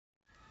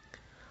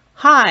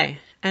Hi,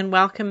 and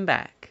welcome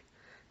back.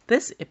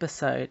 This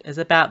episode is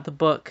about the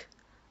book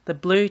The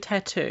Blue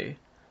Tattoo,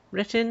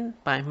 written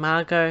by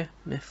Margot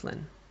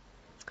Mifflin.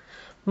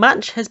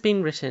 Much has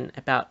been written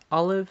about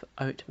Olive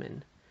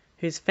Oatman,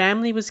 whose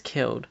family was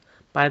killed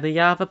by the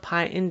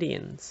Yavapai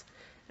Indians,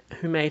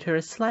 who made her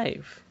a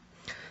slave.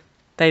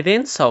 They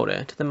then sold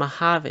her to the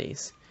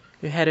Mojaves,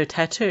 who had her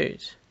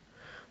tattooed.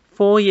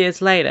 4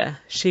 years later,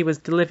 she was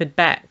delivered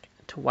back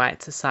to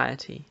white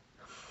society.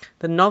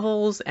 The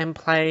novels and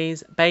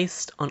plays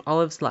based on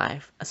Olive's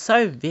life are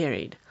so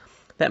varied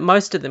that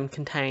most of them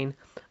contain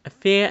a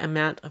fair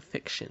amount of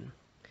fiction.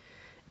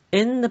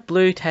 In The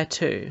Blue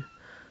Tattoo,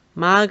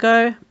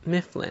 Margot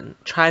Mifflin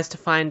tries to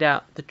find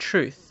out the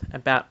truth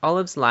about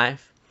Olive's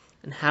life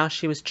and how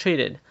she was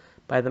treated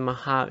by the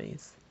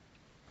Mojaves.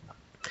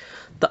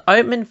 The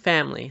Oatman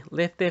family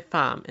left their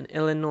farm in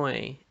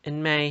Illinois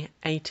in May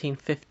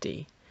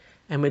 1850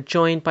 and were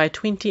joined by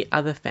 20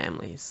 other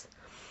families.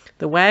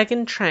 The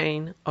wagon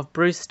train of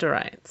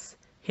Brewsterites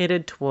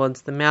headed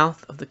towards the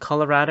mouth of the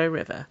Colorado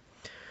River,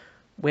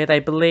 where they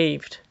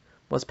believed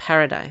was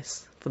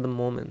paradise for the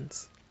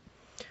Mormons.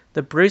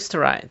 The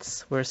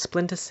Brewsterites were a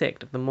splinter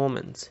sect of the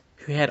Mormons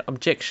who had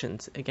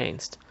objections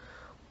against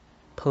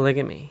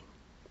polygamy.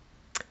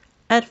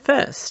 At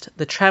first,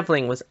 the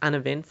travelling was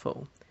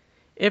uneventful.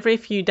 Every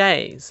few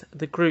days,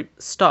 the group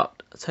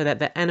stopped so that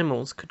the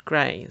animals could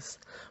graze,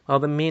 while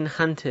the men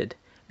hunted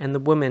and the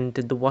women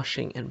did the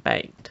washing and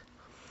baked.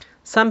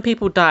 Some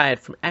people died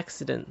from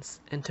accidents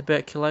and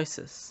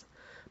tuberculosis,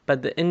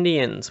 but the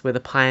Indians were the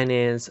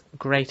pioneers'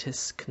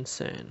 greatest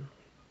concern.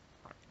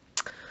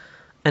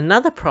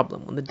 Another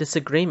problem were the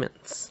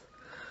disagreements.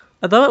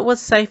 Although it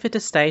was safer to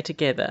stay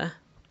together,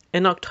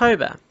 in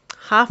October,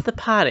 half the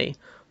party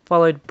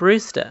followed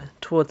Brewster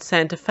towards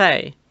Santa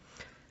Fe,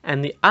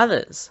 and the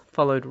others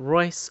followed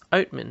Royce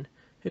Oatman,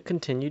 who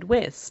continued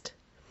west.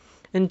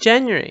 In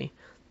January,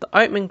 the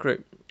Oatman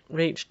group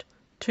reached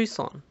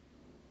Tucson,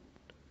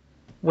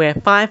 where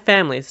 5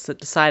 families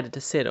decided to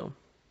settle.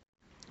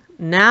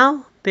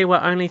 Now there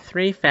were only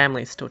 3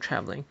 families still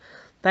travelling.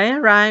 They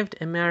arrived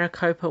in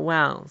Maricopa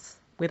Wells,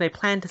 where they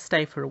planned to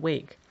stay for a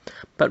week,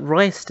 but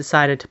Royce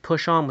decided to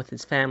push on with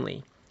his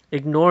family,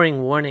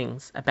 ignoring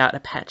warnings about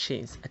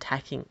Apaches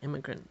attacking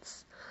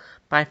immigrants.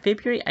 By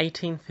February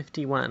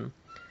 1851,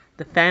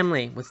 the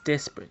family was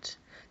desperate.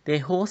 Their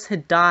horse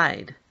had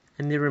died,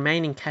 and their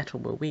remaining cattle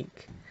were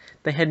weak.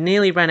 They had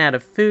nearly run out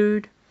of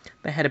food.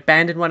 They had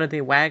abandoned one of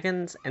their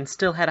wagons and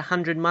still had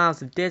 100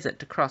 miles of desert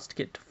to cross to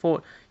get to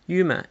Fort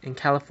Yuma in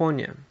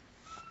California.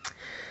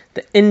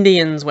 The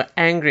Indians were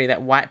angry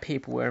that white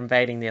people were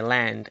invading their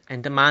land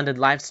and demanded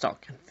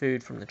livestock and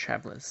food from the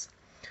travelers.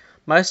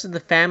 Most of the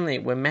family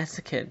were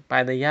massacred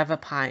by the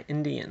Yavapai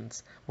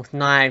Indians with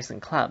knives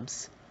and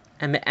clubs,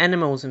 and the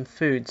animals and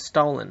food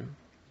stolen.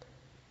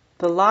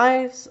 The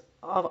lives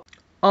of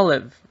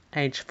Olive,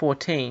 aged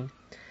 14,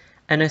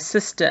 and her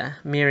sister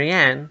Mary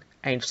Ann,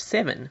 aged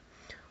 7,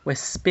 were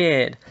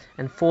spared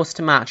and forced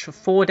to march for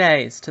 4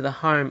 days to the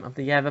home of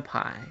the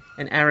Yavapai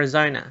in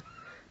Arizona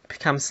to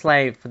become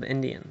slaves for the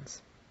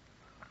Indians.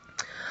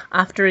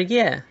 After a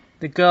year,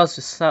 the girls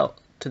were sold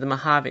to the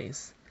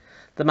Mojaves.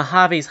 The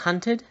Mojaves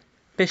hunted,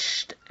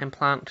 fished, and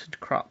planted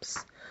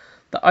crops.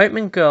 The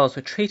Oatman girls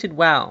were treated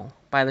well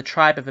by the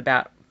tribe of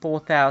about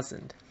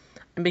 4,000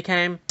 and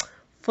became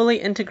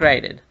fully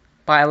integrated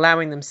by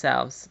allowing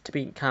themselves to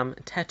become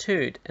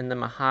tattooed in the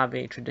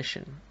Mojave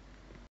tradition.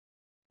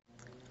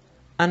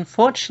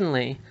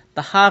 Unfortunately,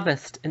 the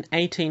harvest in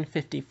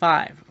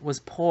 1855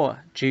 was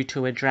poor due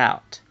to a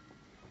drought.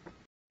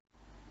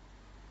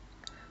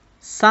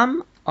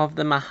 Some of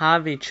the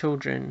Mojave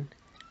children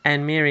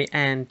and Mary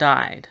Ann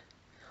died.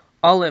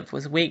 Olive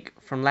was weak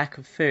from lack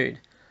of food,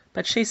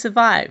 but she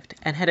survived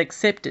and had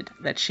accepted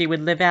that she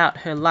would live out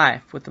her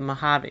life with the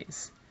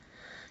Mojaves.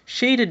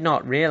 She did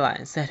not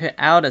realize that her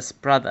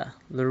eldest brother,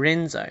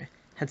 Lorenzo,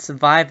 had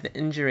survived the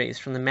injuries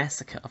from the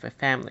massacre of her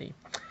family,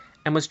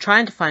 and was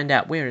trying to find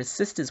out where his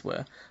sisters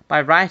were by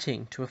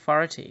writing to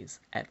authorities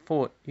at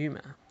Fort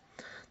Yuma.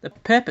 The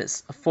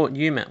purpose of Fort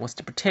Yuma was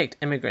to protect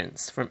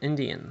immigrants from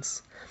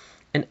Indians.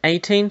 In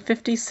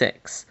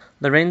 1856,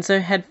 Lorenzo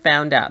had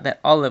found out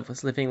that Olive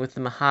was living with the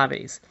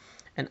Mojaves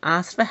and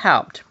asked for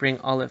help to bring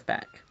Olive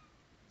back.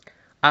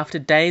 After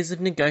days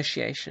of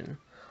negotiation,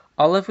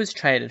 Olive was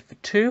traded for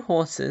 2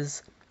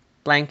 horses,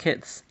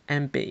 blankets,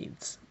 and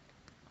beads.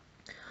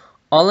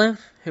 Olive,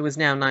 who was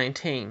now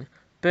 19,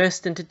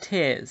 burst into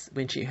tears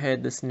when she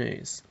heard this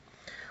news.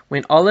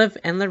 When Olive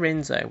and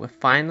Lorenzo were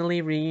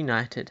finally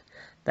reunited,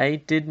 they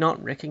did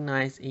not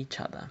recognize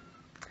each other.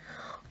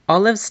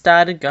 Olive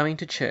started going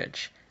to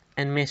church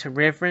and met a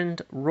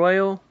Reverend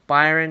Royal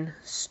Byron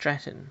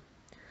Stratton.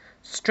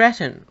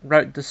 Stratton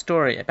wrote the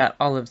story about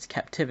Olive's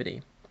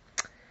captivity.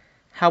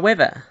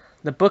 However,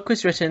 the book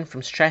was written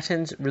from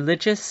Stratton's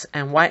religious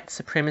and white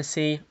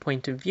supremacy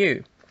point of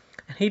view,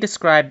 and he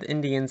described the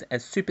Indians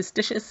as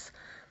superstitious,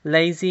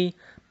 lazy,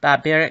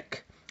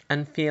 barbaric,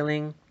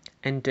 unfeeling,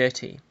 and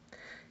dirty.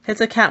 His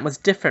account was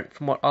different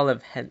from what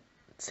Olive had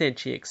said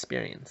she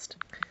experienced.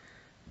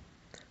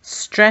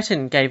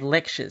 Stratton gave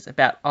lectures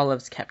about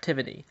Olive's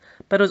captivity,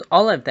 but it was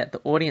Olive that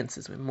the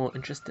audiences were more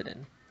interested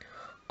in.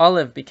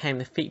 Olive became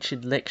the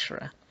featured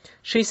lecturer.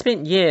 She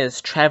spent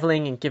years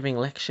travelling and giving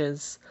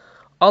lectures.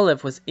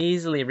 Olive was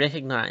easily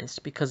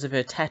recognised because of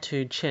her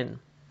tattooed chin.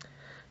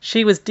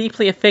 She was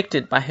deeply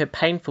affected by her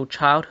painful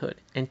childhood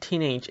and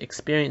teenage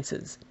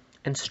experiences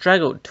and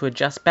struggled to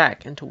adjust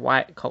back into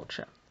white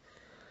culture.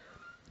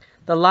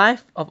 The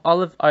life of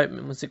Olive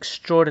Oatman was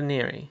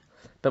extraordinary,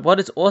 but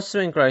what is also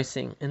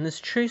engrossing in this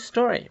true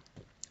story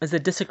is the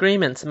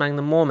disagreements among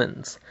the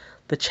Mormons,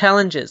 the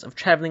challenges of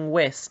travelling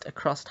west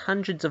across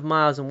hundreds of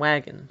miles in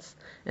wagons,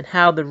 and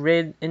how the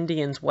Red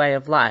Indians' way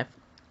of life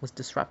was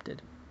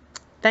disrupted.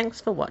 Thanks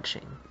for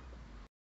watching.